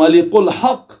Allahul malikul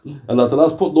haqq. Allah Ta'ala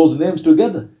has put those names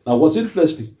together. Now what's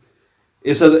interesting?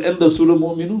 It's at the end of Surah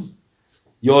Muminoon.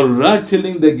 You're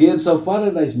rattling the gates of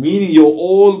paradise, meaning you're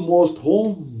almost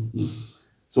home.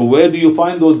 So where do you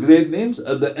find those great names?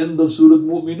 At the end of Surah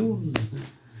Muminoon.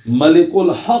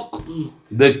 Malikul Haqq,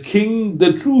 the king,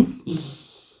 the truth.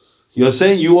 You're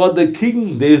saying you are the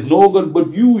king, there is no God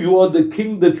but you. You are the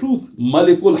king, the truth.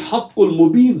 Malikul Haqqul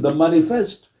Mubin, the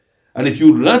manifest. And if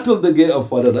you rattle the gate of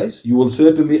paradise, you will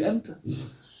certainly enter.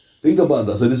 Think about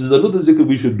that. So this is another zikr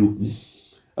we should do.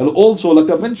 And also, like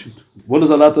I mentioned, what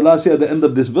does Allah Ta'ala say at the end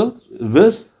of this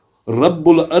verse?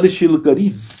 Rabbul Arshil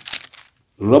Kareem.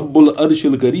 Rabbul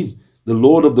Arshil Kareem, the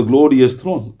Lord of the glorious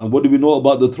throne. And what do we know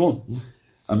about the throne?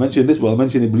 I mentioned this, but I'll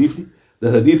mention it briefly.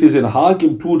 The hadith is in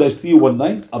Hakim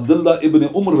 2-319. Abdullah ibn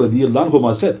Umar radiyallahu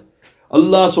anhu said,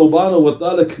 Allah subhanahu wa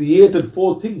ta'ala created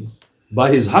 4 things by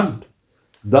his hand.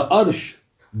 The arsh,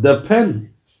 the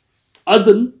pen,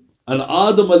 Adn, and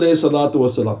Adam alayhi salatu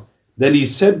wasalam. Then he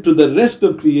said to the rest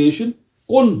of creation,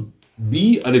 Kun,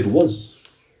 be, and it was.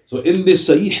 So in this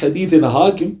Sahih hadith in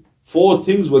Hakim, 4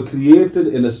 things were created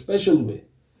in a special way.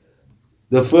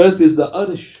 The first is the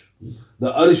arsh.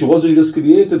 The arsh wasn't just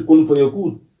created kun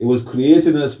fayakun. It was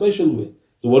created in a special way.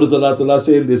 So what does Allah Ta'ala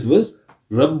say in this verse?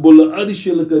 Rabbul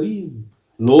Arshil Kareem,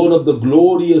 Lord of the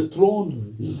glorious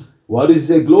throne. Why does he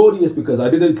say glorious? Because I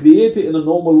didn't create it in a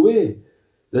normal way.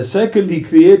 The second he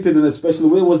created in a special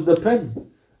way was the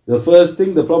pen. The first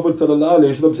thing the Prophet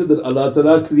ﷺ said that Allah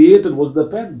Ta'ala created was the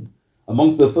pen.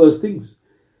 Amongst the first things.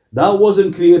 That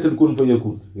wasn't created kun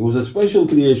fayakun. It was a special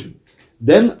creation.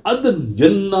 Then Adn,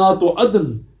 Jannatu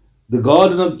Adn. The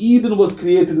Garden of Eden was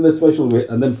created in a special way.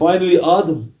 And then finally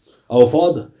Adam, our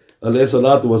father, alayhi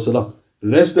salatu wasalam.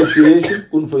 Rest of creation,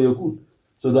 kun fayakun.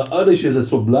 So the Arsh is a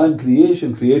sublime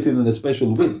creation created in a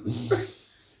special way.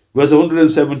 Verse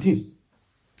 117.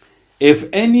 If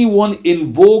anyone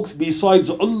invokes besides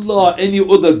Allah any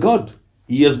other God,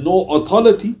 he has no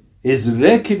authority. His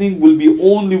reckoning will be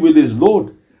only with his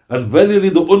Lord. And verily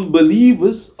the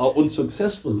unbelievers are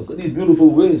unsuccessful. Look at these beautiful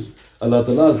ways. Allah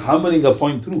Ta'ala is hammering a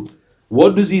point through.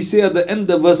 What does he say at the end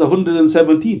of verse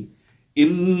 117?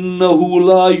 Innahu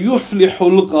la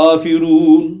yuflihul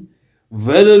kafirun.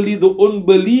 Verily the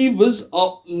unbelievers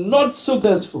are not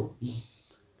successful.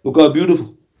 Look how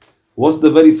beautiful. What's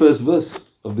the very first verse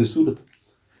of this surah?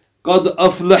 Qad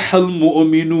aflahal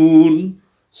mu'minun.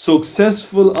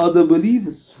 Successful are the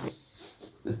believers.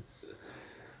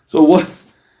 So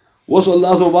what's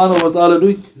Allah subhanahu wa ta'ala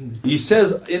doing? He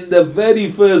says in the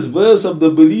very first verse of the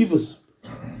believers,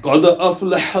 قَدْ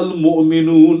أَفْلَحَ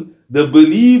الْمُؤْمِنُونَ. The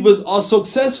believers are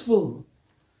successful.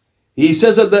 He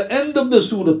says at the end of the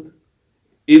surah,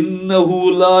 إِنَّهُ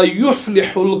لَا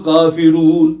يُفْلِحُ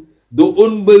الْكَافِرُونَ. The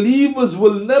unbelievers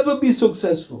will never be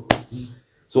successful.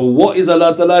 So what is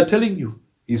Allah Ta'ala telling you?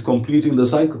 He's completing the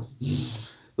cycle.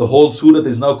 The whole surah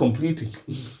is now completing.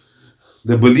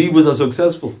 The believers are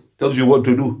successful. Tells you what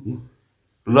to do.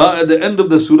 Right at the end of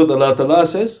the surah, Allah Ta'ala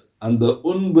says, and the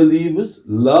unbelievers,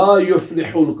 la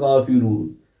yuflihul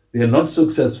kafirun. They are not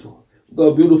successful. Look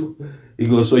how beautiful. He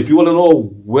goes, so if you want to know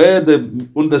where the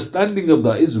understanding of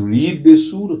that is, read this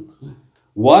surah.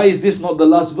 Why is this not the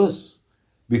last verse?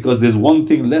 Because there's one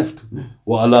thing left.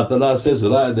 What Allah Ta'ala says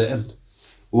right at the end.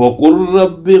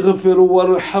 وَقُلْ رَبِّ اغْفِرْ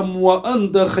وَارْحَمْ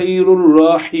وَأَنْتَ خَيْرُ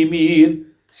الرَّاحِمِينَ.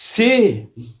 Say,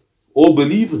 O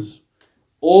believers,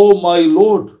 O my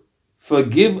Lord,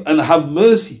 forgive and have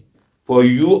mercy, for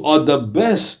you are the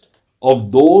best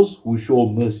of those who show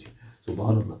mercy.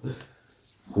 Subhanallah.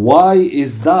 Why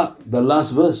is that the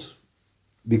last verse?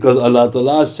 Because Allah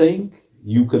Ta'ala is saying,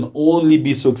 you can only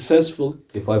be successful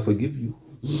if I forgive you.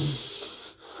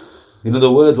 In other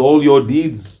words, all your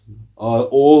deeds are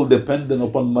all dependent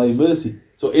upon my mercy.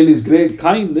 So in His great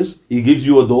kindness, He gives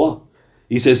you a dua.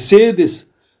 He says, say this,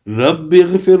 رَبِّ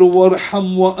اغْفِرْ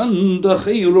وَارْحَمْ وَأَنْتَ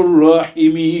خَيْرُ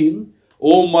الرَّاحِمِينَ.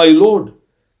 Oh my Lord,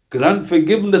 grant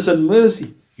forgiveness and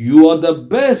mercy. You are the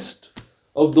best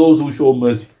of those who show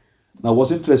mercy. Now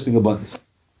what's interesting about this?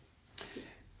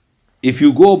 If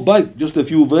you go back just a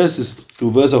few verses to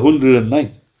verse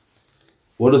 109,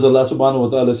 what does Allah subhanahu wa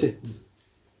ta'ala say?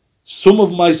 Some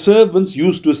of my servants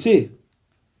used to say,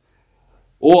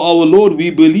 O our Lord,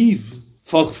 we believe.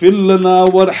 فَاغْفِرْ لَنَا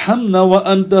وَارْحَمْنَا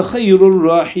وَأَنْتَ خَيْرُ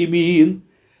الرَّاحِمِينَ.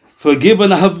 Forgive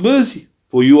and have mercy,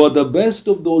 for you are the best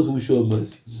of those who show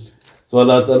mercy. So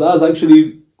Allah Ta'ala is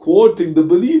actually quoting the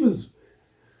believers.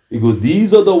 He goes,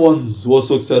 these are the ones who are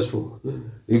successful.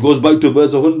 He goes back to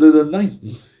verse 109.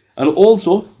 And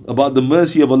also about the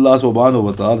mercy of Allah subhanahu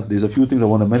wa ta'ala, there's a few things I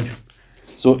want to mention.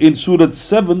 So in Surah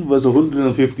 7 verse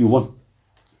 151,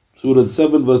 Surah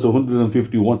 7 verse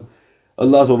 151,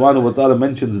 Allah subhanahu wa ta'ala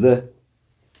mentions there,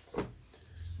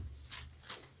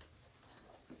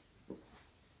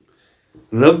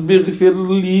 رَبِّ اغْفِرْ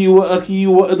لِي وَأَخِي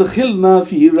وَأَدْخِلْنَا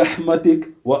فِي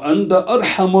رَحْمَتِكَ وَأَنْتَ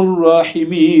أَرْحَمُ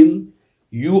الرَّاحِمِينَ.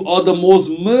 You are the most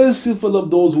merciful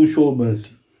of those who show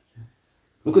mercy.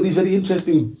 Look at these very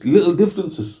interesting little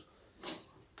differences.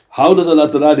 How does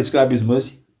Allah Ta'ala describe His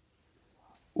mercy?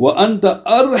 وَأَنْتَ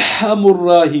أَرْحَمُ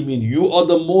الرَّاحِمِينَ. You are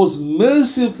the most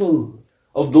merciful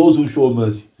of those who show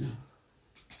mercy.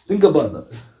 Think about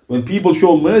that. When people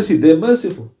show mercy, they're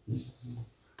merciful.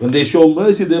 When they show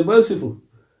mercy, they're merciful.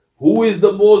 Who is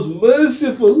the most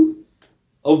merciful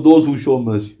of those who show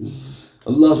mercy?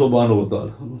 Allah subhanahu wa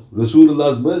ta'ala.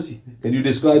 Rasulullah's mercy. Can you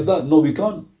describe that? No, we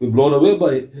can't. We're blown away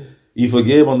by it. He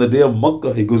forgave on the day of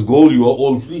Makkah. He goes, go, you are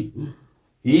all free.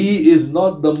 He is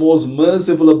not the most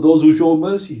merciful of those who show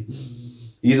mercy.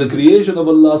 He is a creation of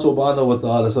Allah subhanahu wa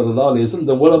ta'ala. Sallallahu alayhi wa sallam.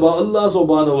 Then what about Allah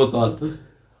subhanahu wa ta'ala?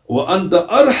 وَأَنْتَ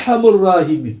أَرْحَمُ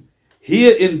الرَّاحِمِينَ.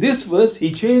 Here in this verse,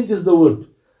 He changes the word.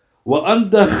 وَأَنْتَ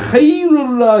خَيْرُ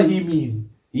الرَّاحِمِينَ.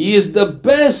 He is the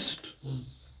best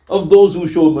of those who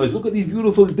show mercy. Look at these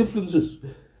beautiful differences.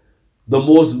 The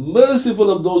most merciful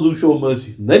of those who show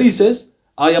mercy. Then He says,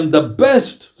 I am the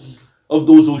best of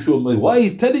those who show mercy. Why?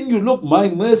 He's telling you, look, my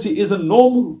mercy isn't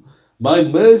normal. My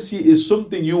mercy is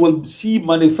something you will see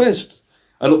manifest.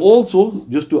 And also,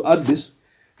 just to add this,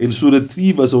 in Surah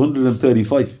 3 verse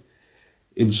 135,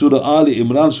 in Surah Ali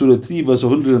Imran, Surah 3 verse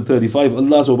 135,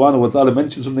 Allah subhanahu wa ta'ala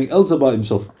mentions something else about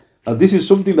Himself. Now this is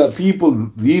something that people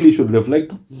really should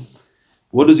reflect on.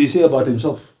 What does He say about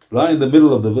Himself? Right in the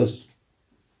middle of the verse.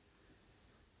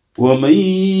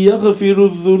 وَمَن يَغْفِرُ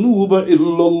الذُّنُوبَ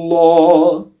إِلَّا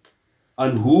اللَّهِ.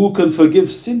 And who can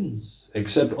forgive sins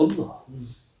except Allah?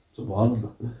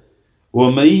 Subhanallah.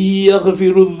 وَمَن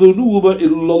يَغْفِرُ الذُّنُوبَ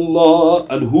إِلَّا اللَّهِ.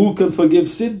 And who can forgive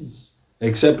sins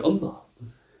except Allah?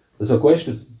 That's a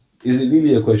question. Is it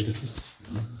really a question?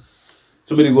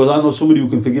 Somebody goes, I know somebody who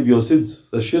can forgive your sins.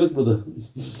 That's shirk, brother.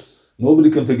 Nobody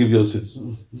can forgive your sins.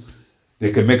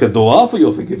 They can make a dua for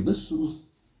your forgiveness.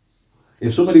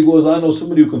 If somebody goes, I know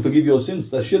somebody who can forgive your sins,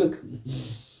 that's shirk.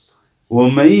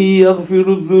 وَمَن يَغْفِرُ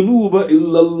الذُّنُوبَ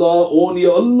إِلَّا اللَّهِ. Only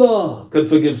Allah can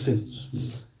forgive sins.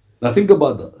 Now think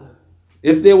about that.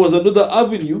 If there was another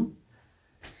avenue,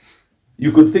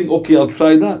 you could think, okay, I'll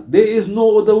try that. There is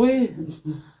no other way.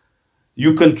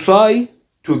 You can try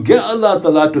to get Allah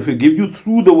Ta'ala to forgive you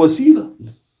through the wasila.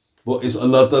 But it's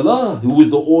Allah Ta'ala who is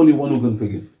the only one who can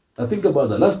forgive. Now think about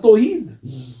that. That's tawheed.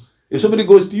 If somebody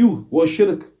goes to you, what's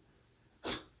shirk?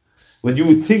 When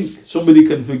you think somebody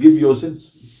can forgive your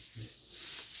sins.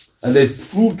 And there's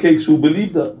fruitcakes who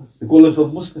believe that. They call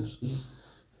themselves Muslims.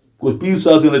 Because Pir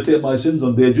Sahib's going to take my sins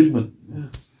on their judgment.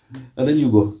 And then you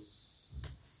go,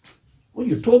 what are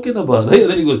you talking about? And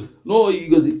then he goes, no,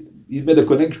 he's made a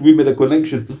connection, we made a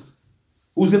connection.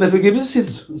 Who's going to forgive his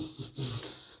sins?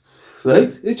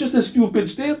 Right? It's just a stupid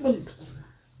statement.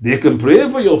 They can pray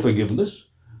for your forgiveness.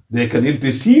 They can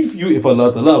intercede for you if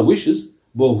Allah Ta'ala wishes.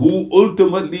 But who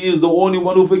ultimately is the only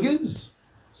one who forgives?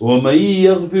 وَمَن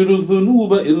يَغْفِرُ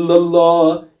الذُّنُوبَ إِلَّا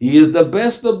اللَّهُ. He is the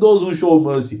best of those who show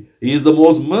mercy. He is the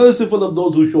most merciful of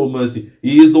those who show mercy.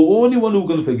 He is the only one who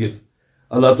can forgive.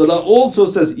 Allah Ta'ala also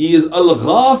says He is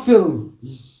Al-Ghafir.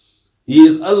 He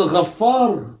is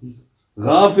Al-Ghaffar.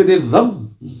 Ghafir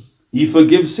al-Dham. He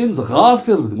forgives sins.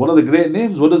 Ghafir, one of the great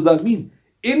names. What does that mean?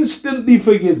 Instantly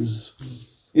forgives.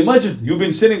 Imagine, you've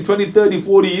been sinning 20, 30,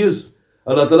 40 years.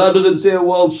 Allah Ta'ala doesn't say,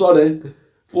 well, sorry,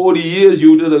 40 years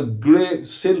you did a great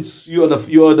sins. You are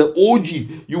the OG.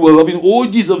 You were having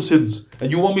orgies of sins.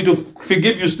 And you want me to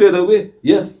forgive you straight away?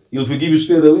 Yeah, He'll forgive you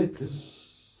straight away.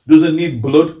 Doesn't need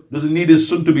blood. Doesn't need His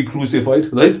son to be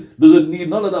crucified. Right? Doesn't need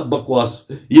none of that bakwas.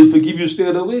 He'll forgive you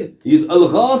straight away. He's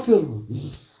Al-Ghafir.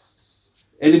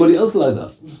 Anybody else like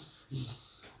that?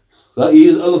 He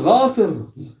is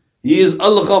Al-Ghafir. He is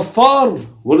Al-Ghaffar.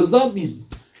 What does that mean?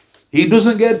 He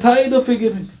doesn't get tired of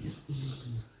forgiving.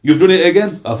 You've done it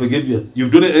again, I'll forgive you.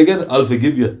 You've done it again, I'll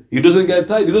forgive you. He doesn't get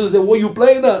tired. He doesn't say, what are you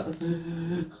playing at?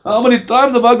 How many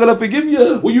times have I got to forgive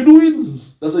you? What are you doing?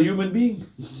 That's a human being.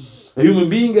 A human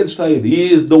being gets tired.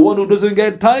 He is the one who doesn't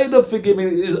get tired of forgiving.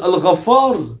 He is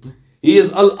Al-Ghaffar. He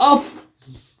is Al-Af.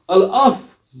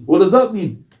 Al-Af. What does that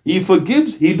mean? He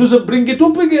forgives. He doesn't bring it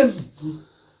up again.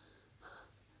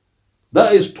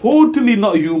 That is totally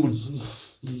not human.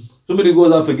 Somebody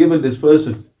goes, I've forgiven this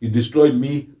person. You destroyed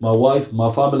me, my wife, my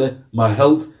family, my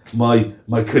health, my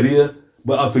career,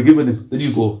 but I've forgiven him. Then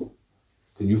you go,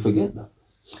 can you forget that?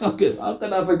 How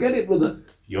can I forget it, brother?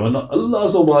 You're not Allah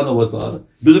subhanahu wa ta'ala.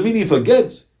 Doesn't mean He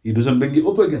forgets. He doesn't bring it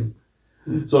up again.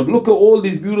 So look at all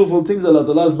these beautiful things Allah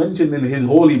Ta'ala has mentioned in His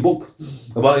holy book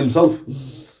about Himself.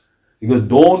 He goes,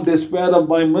 don't despair of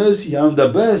my mercy. I am the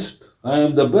best. I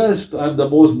am the best. I am the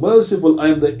most merciful. I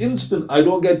am the instant. I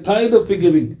don't get tired of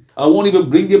forgiving. I won't even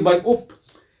bring it back up.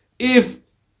 If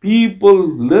people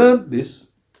learn this,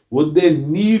 would they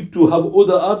need to have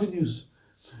other avenues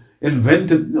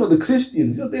invented? The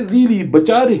Christians, they really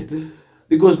bachare.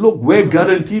 Because look, we're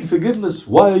guaranteed forgiveness.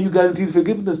 Why are you guaranteed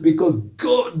forgiveness? Because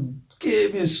God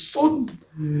gave His Son.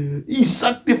 He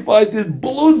sacrificed His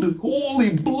blood,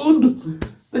 holy blood.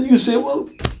 Then you say, well,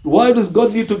 why does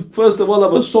God need to first of all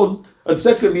have a son? And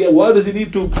secondly, why does He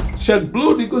need to shed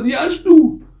blood? Because He has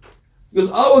to.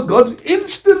 Because our God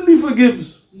instantly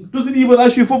forgives. He doesn't even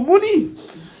ask you for money.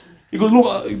 He goes,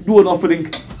 look, do an offering,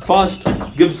 fast,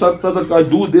 give sadaqah,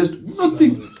 do this,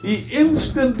 nothing. He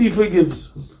instantly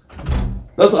forgives.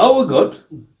 That's our God.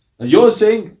 And you're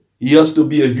saying He has to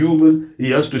be a human,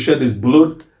 He has to shed His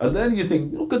blood. And then you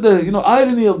think, look at the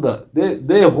irony of that.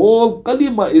 Their whole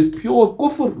kalima is pure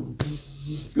kufr.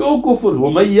 Pure kufr.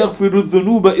 وَمَن يَغْفِرُ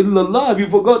الذُّنُوبَ إِلَّا اللَّهِ. Have you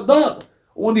forgot that?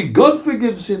 Only God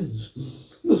forgives sins.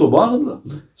 Subhanallah.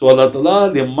 So Allah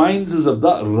Ta'ala reminds us of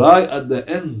that right at the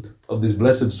end of this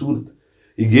blessed surah.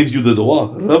 He gives you the dua.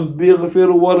 رَبِّ اغْفِرْ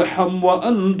وَارْحَمْ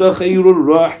وَأَنْتَ خَيْرُ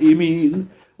الرَّاحِمِينَ.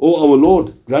 O our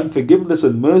Lord, grant forgiveness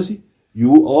and mercy.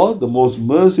 You are the most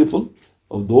merciful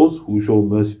of those who show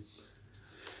mercy.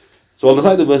 So on the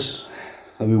side of us,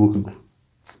 and we will conclude.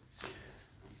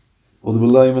 أعوذ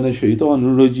بالله من الشيطان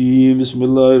الرجيم. بسم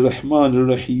الله الرحمن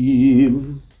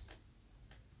الرحيم.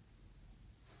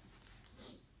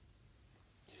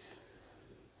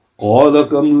 قال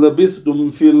كم لبثتم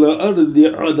في الأرض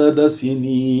عدد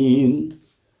سنين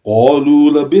قالوا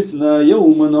لبثنا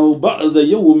يوما أو بعد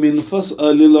يوم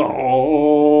فاسأل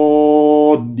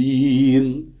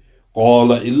العادين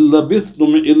قال إن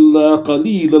لبثتم إلا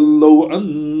قليلا لو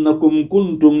أنكم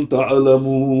كنتم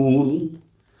تعلمون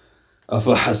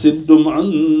أفحسبتم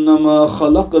أنما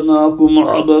خلقناكم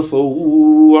عبثا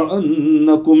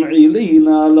وأنكم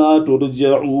إلينا لا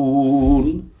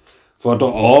ترجعون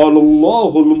فتعالى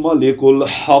الله الملك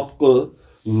الحق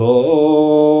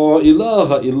لا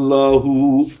إله إلا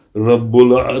هو رب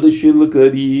العرش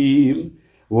الكريم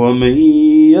ومن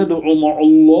يدع مع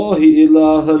الله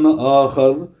إلها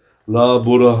آخر لا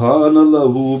برهان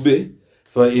له به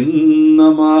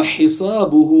فإنما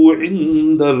حسابه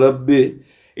عند ربه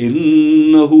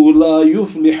إنه لا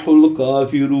يفلح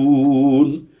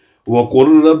الكافرون وقل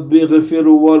رب اغفر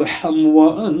وارحم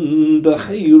وأنت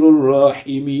خير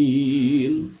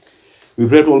الراحمين. We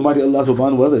pray to Almighty Allah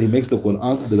subhanahu wa ta'ala that He makes the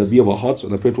Quran the Rabi of our hearts,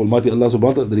 and I pray to Almighty Allah subhanahu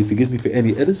wa ta'ala that He forgives me for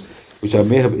any errors which I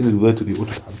may have inadvertently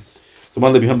uttered.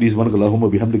 سبحان الله بحمده سبحانك اللهم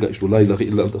وبحمدك أشهد أن لا إله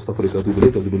إلا أنت أستغفرك وأتوب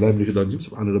إليك. أعوذ بالله من الشيطان الرجيم.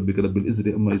 سبحان ربك رب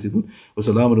العزة عما يصفون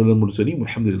وسلام على المرسلين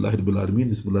والحمد لله رب العالمين.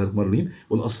 بسم الله الرحمن الرحيم.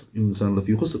 والعصر إن الإنسان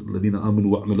لفي خسر الذين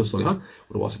آمنوا وعملوا الصالحات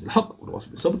وتواصوا بالحق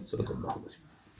وتواصوا بالصبر. صدق الله العظيم.